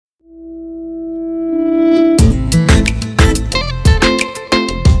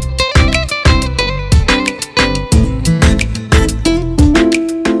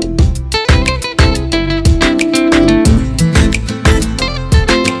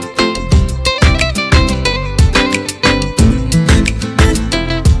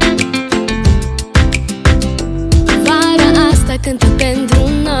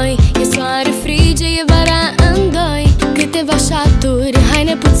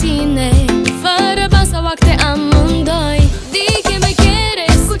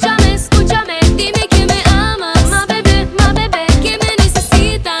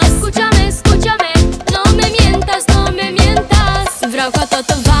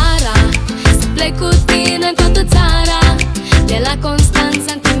vara, să plec cu tine în toată țara, de la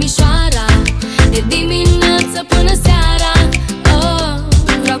Constanța în Timișoara, de dimineață până seara. Oh,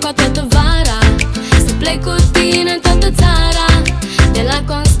 vreau ca toată vara să plec cu tine în toată țara, de la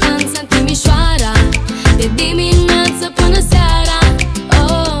Constanța în Timișoara, de dimineață până seara.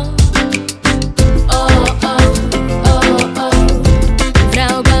 Oh, oh, oh, oh, oh.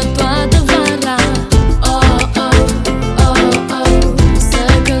 Vreau ca toată vara, oh, oh, oh, oh, să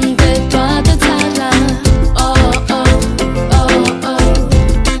cânte toată țara. Oh, oh, oh, oh.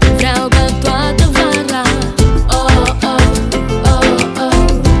 Vreau ca toată vara, oh, oh, oh, oh.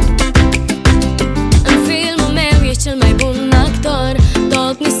 În filmul meu ești cel mai bun actor,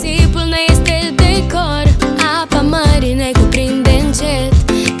 tot nisipul ne este decor. Apa mării ne cuprinde încet,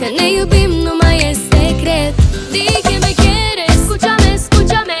 că ne iubim nu mai e secret. Di que me quieres,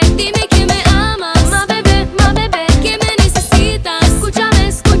 escúchame, dime que me amas, ma bebé, que me necesitas.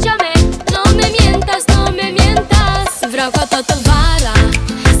 Escúchame, no me mientas. Vreau ca toată vara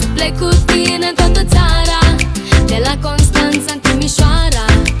să plec cu tine în toată țara, de la Constanța în Timișoara,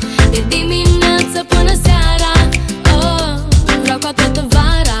 de dimineață până seara. Oh, vreau ca toată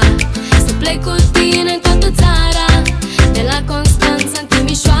vara să plec cu tine